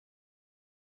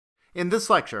In this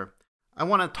lecture, I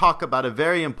want to talk about a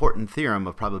very important theorem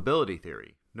of probability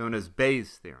theory, known as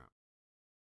Bayes' theorem.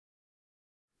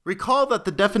 Recall that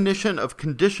the definition of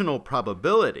conditional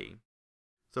probability,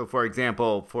 so for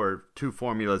example, for two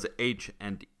formulas H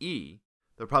and E,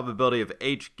 the probability of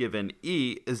H given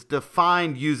E is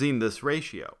defined using this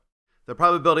ratio. The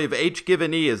probability of H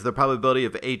given E is the probability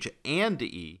of H and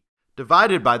E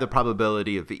divided by the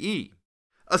probability of E,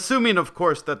 assuming, of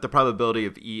course, that the probability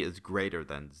of E is greater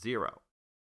than 0.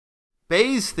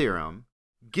 Bayes' theorem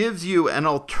gives you an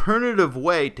alternative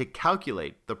way to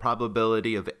calculate the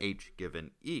probability of H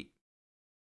given E.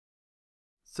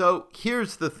 So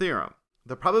here's the theorem.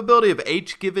 The probability of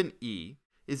H given E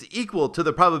is equal to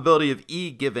the probability of E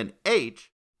given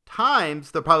H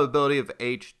times the probability of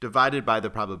H divided by the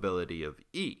probability of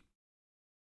E.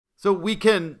 So we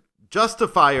can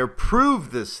justify or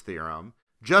prove this theorem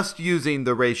just using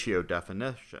the ratio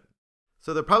definition.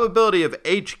 So the probability of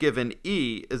H given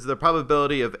E is the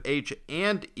probability of H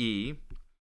and E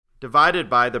divided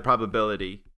by the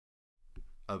probability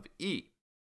of E.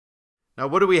 Now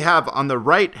what do we have on the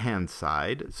right-hand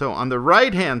side? So on the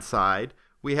right-hand side,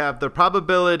 we have the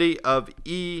probability of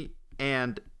E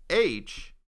and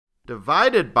H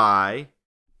divided by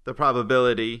the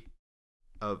probability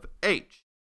of H.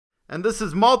 And this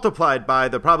is multiplied by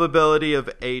the probability of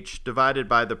H divided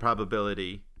by the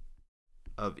probability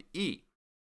of E.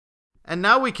 And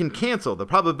now we can cancel. The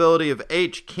probability of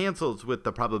H cancels with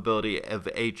the probability of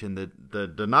H in the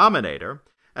denominator.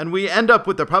 And we end up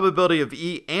with the probability of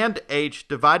E and H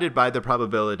divided by the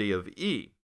probability of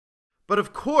E. But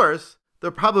of course,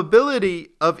 the probability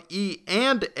of E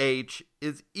and H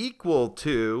is equal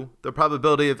to the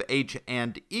probability of H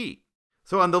and E.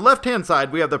 So on the left-hand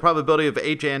side, we have the probability of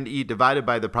H and E divided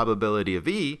by the probability of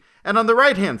E. And on the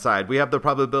right-hand side, we have the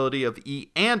probability of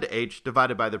E and H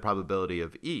divided by the probability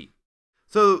of E.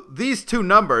 So these two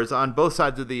numbers on both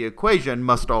sides of the equation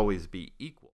must always be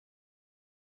equal.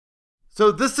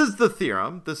 So this is the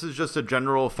theorem. This is just a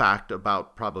general fact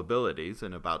about probabilities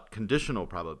and about conditional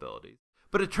probabilities.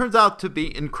 But it turns out to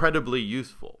be incredibly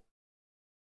useful.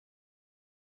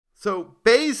 So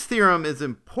Bayes' theorem is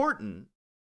important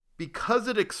because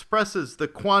it expresses the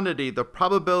quantity, the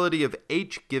probability of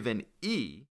H given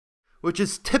E, which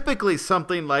is typically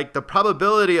something like the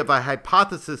probability of a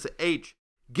hypothesis H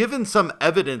given some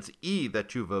evidence E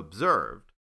that you've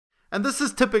observed. And this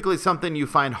is typically something you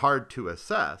find hard to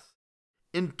assess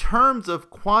in terms of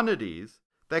quantities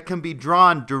that can be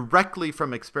drawn directly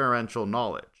from experiential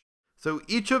knowledge. So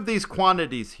each of these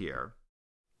quantities here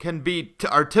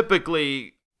are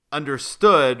typically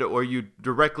understood, or you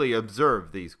directly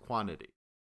observe these quantities.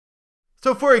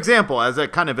 So for example, as a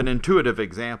kind of an intuitive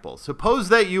example, suppose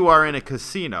that you are in a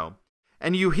casino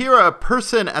and you hear a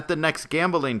person at the next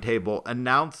gambling table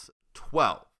announce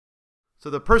 12. So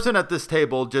the person at this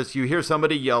table, you hear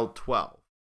somebody yell 12.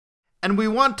 And we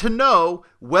want to know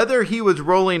whether he was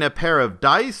rolling a pair of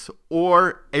dice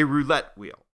or a roulette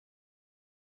wheel.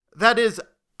 That is,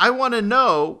 I want to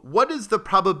know what is the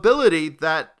probability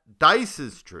that dice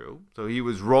is true, so he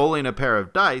was rolling a pair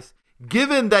of dice,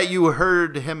 given that you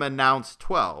heard him announce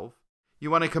 12. You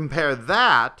want to compare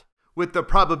that with the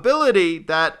probability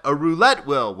that a roulette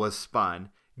wheel was spun,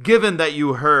 given that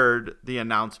you heard the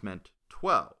announcement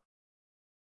 12.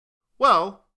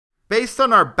 Well, based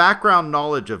on our background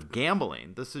knowledge of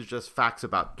gambling, this is just facts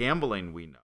about gambling we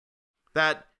know,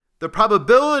 that the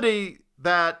probability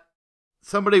that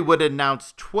somebody would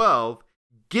announce 12,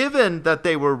 given that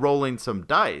they were rolling some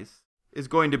dice, is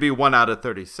going to be 1 out of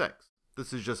 36.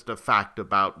 This is just a fact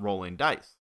about rolling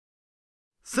dice.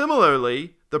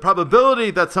 Similarly, the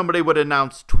probability that somebody would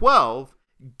announce 12,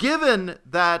 given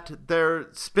that they're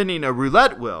spinning a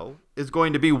roulette wheel, is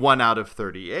going to be 1 out of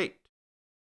 38.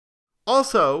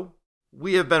 Also,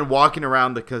 we have been walking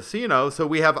around the casino, so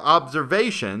we have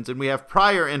observations and we have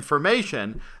prior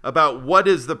information about what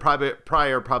is the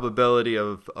prior probability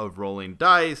of rolling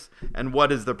dice and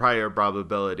what is the prior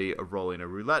probability of rolling a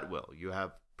roulette wheel. You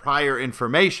have prior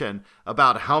information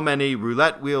about how many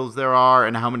roulette wheels there are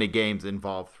and how many games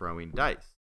involve throwing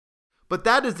dice. But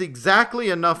that is exactly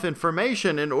enough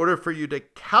information in order for you to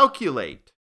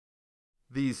calculate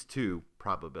these two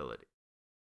probabilities.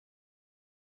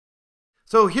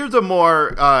 So here's a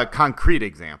more concrete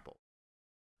example.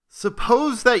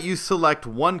 Suppose that you select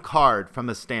one card from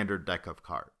a standard deck of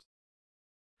cards.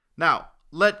 Now,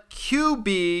 let Q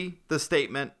be the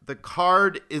statement, the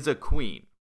card is a queen.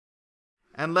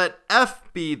 And let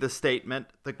F be the statement,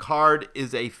 the card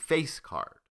is a face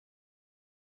card.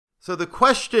 So the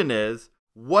question is,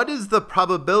 what is the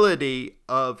probability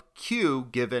of Q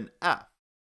given F?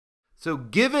 So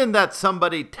given that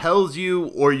somebody tells you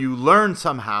or you learn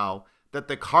somehow that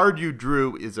the card you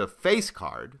drew is a face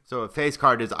card, so a face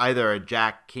card is either a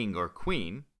jack, king, or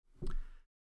queen,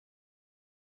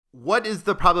 what is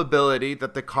the probability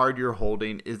that the card you're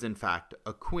holding is in fact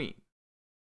a queen?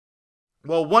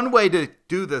 Well, one way to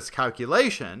do this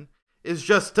calculation is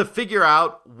just to figure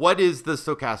out what is the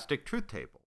stochastic truth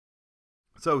table.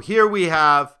 So here we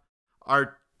have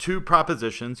our two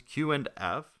propositions, Q and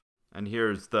F, and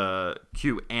here's the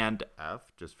Q and F,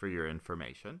 just for your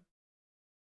information.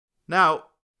 Now,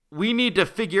 we need to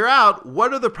figure out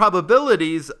what are the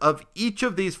probabilities of each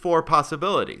of these four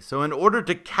possibilities. So in order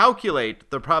to calculate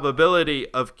the probability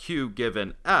of Q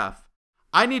given F,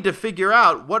 I need to figure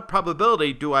out what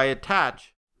probability do I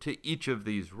attach to each of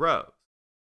these rows.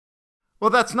 Well,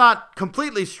 that's not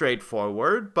completely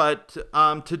straightforward, but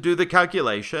to do the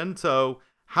calculation, so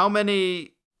how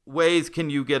many ways can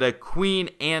you get a queen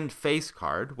and face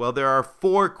card? Well, there are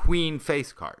 4 queen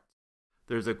face cards.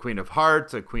 There's a queen of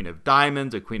hearts, a queen of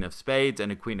diamonds, a queen of spades,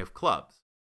 and a queen of clubs.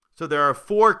 So there are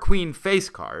 4 queen face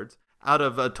cards out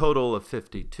of a total of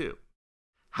 52.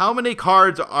 How many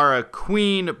cards are a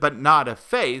queen but not a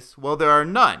face? Well, there are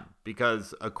none,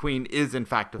 because a queen is in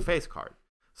fact a face card.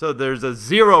 So there's a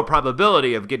 0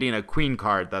 probability of getting a queen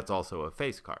card that's also a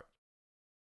face card.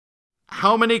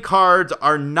 How many cards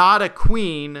are not a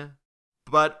queen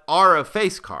but are a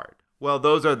face card? Well,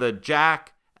 those are the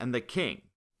jack and the king.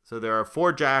 So there are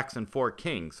 4 jacks and 4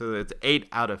 kings, so it's 8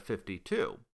 out of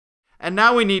 52. And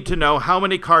now we need to know how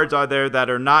many cards are there that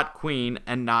are not queen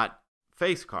and not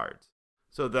face cards.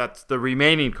 So that's the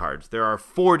remaining cards. There are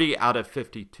 40 out of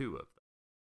 52 of them.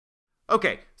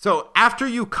 Okay, so after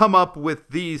you come up with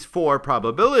these 4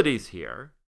 probabilities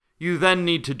here, you then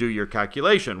need to do your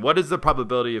calculation. What is the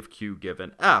probability of Q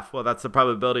given F? Well, that's the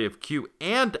probability of Q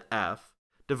and F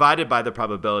divided by the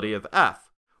probability of F.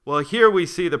 Well, here we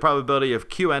see the probability of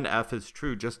Q and F is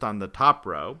true just on the top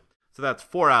row, so that's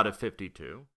 4 out of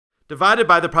 52, divided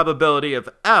by the probability of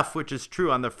F, which is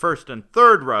true on the first and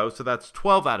third row, so that's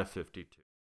 12 out of 52,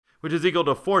 which is equal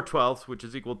to 4/12, which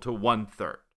is equal to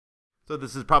 1/3. So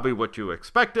this is probably what you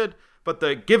expected,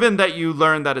 but given that you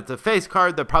learned that it's a face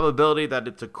card, the probability that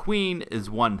it's a queen is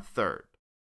 1/3.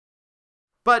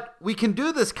 But we can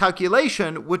do this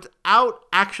calculation without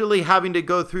actually having to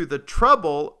go through the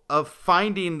trouble of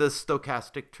finding the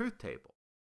stochastic truth table.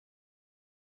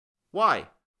 Why?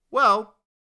 Well,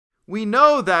 we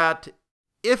know that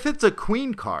if it's a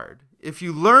queen card, if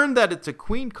you learn that it's a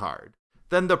queen card,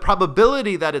 then the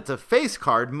probability that it's a face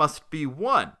card must be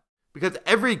 1, because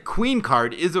every queen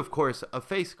card is, of course, a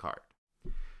face card.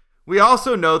 We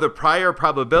also know the prior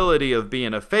probability of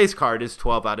being a face card is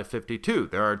 12 out of 52.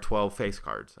 There are 12 face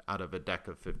cards out of a deck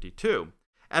of 52.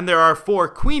 And there are 4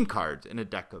 queen cards in a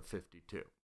deck of 52.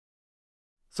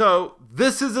 So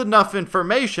this is enough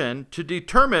information to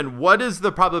determine what is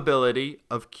the probability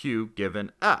of Q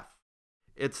given F.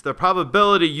 It's the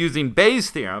probability using Bayes'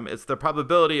 theorem. It's the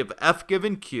probability of F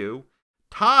given Q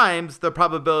times the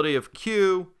probability of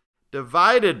Q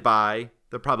divided by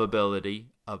the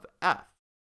probability of F.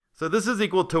 So this is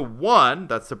equal to 1,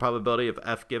 that's the probability of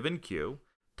F given Q,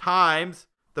 times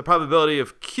the probability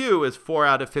of Q is 4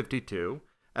 out of 52,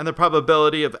 and the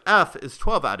probability of F is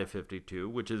 12 out of 52,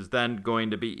 which is then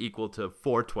going to be equal to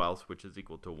 4/12, which is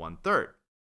equal to 1/3.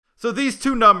 So these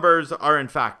two numbers are in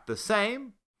fact the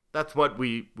same. That's what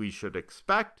we should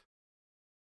expect.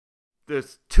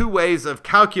 There's 2 ways of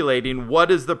calculating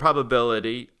what is the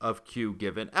probability of Q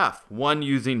given F. One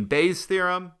using Bayes'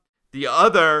 theorem, the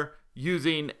other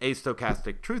using a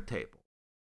stochastic truth table.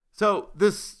 So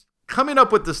this coming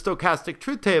up with the stochastic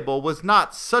truth table was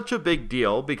not such a big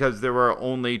deal because there were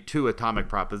only 2 atomic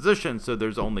propositions, so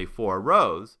there's only 4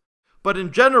 rows. But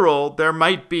in general, there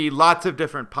might be lots of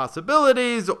different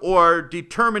possibilities, or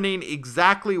determining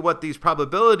exactly what these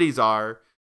probabilities are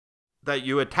that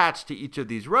you attach to each of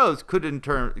these rows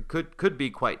could be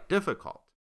quite difficult.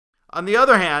 On the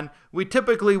other hand, we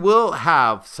typically will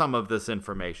have some of this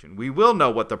information. We will know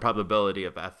what the probability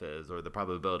of F is, or the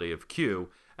probability of Q,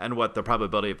 and what the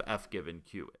probability of F given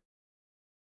Q is.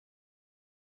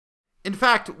 In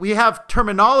fact, we have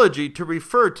terminology to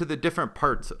refer to the different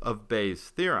parts of Bayes'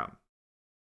 theorem.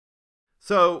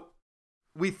 So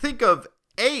we think of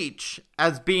H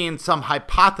as being some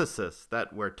hypothesis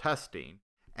that we're testing,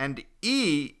 and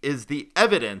E is the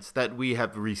evidence that we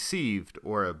have received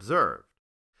or observed.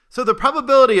 So the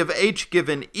probability of H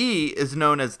given E is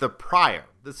known as the prior.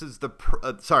 This is the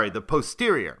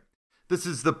posterior. This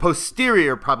is the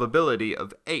posterior probability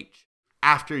of H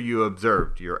after you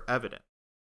observed your evidence.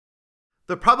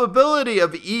 The probability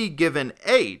of E given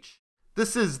H,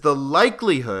 This is the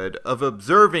likelihood of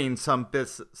observing some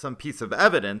piece of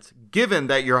evidence given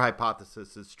that your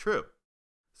hypothesis is true.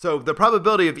 So the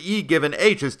probability of E given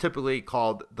H is typically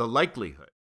called the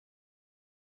likelihood.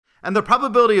 And the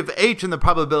probability of H and the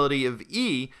probability of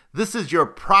E, this is your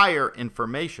prior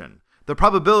information. The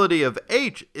probability of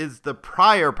H is the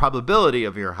prior probability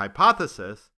of your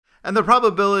hypothesis, and the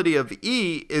probability of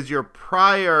E is your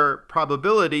prior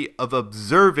probability of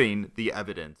observing the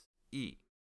evidence E.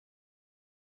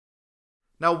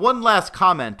 Now, one last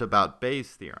comment about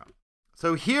Bayes' theorem.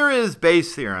 So here is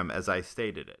Bayes' theorem as I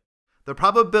stated it. The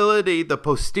probability, the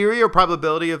posterior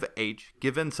probability of H,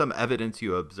 given some evidence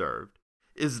you observed,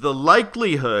 is the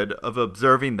likelihood of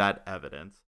observing that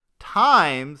evidence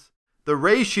times the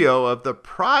ratio of the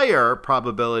prior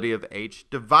probability of H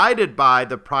divided by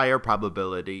the prior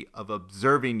probability of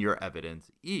observing your evidence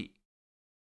E.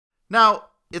 Now,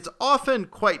 it's often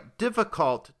quite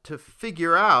difficult to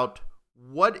figure out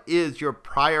what is your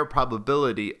prior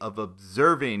probability of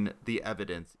observing the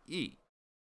evidence E.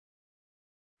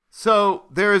 So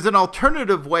there is an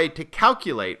alternative way to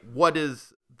calculate what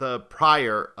is the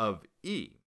prior of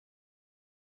E.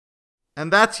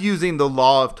 And that's using the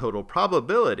law of total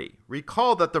probability.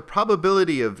 Recall that the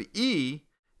probability of E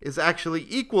is actually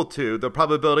equal to the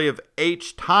probability of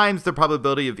H times the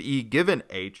probability of E given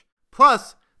H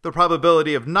plus the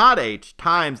probability of not H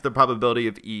times the probability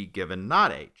of E given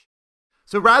not H.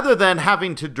 So rather than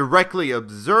having to directly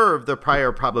observe the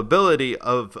prior probability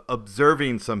of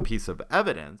observing some piece of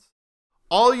evidence,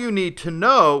 all you need to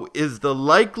know is the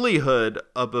likelihood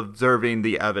of observing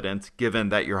the evidence given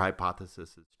that your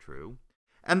hypothesis is true,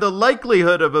 and the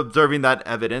likelihood of observing that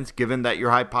evidence given that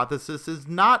your hypothesis is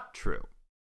not true.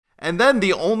 And then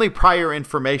the only prior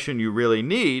information you really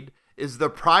need is the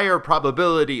prior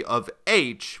probability of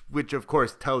H, which of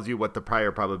course tells you what the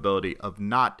prior probability of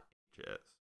not H is.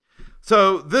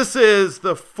 So this is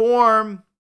the form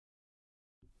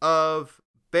of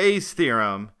Bayes'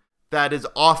 theorem that is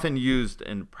often used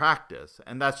in practice.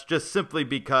 And that's just simply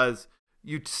because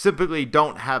you typically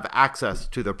don't have access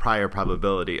to the prior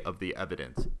probability of the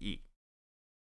evidence E.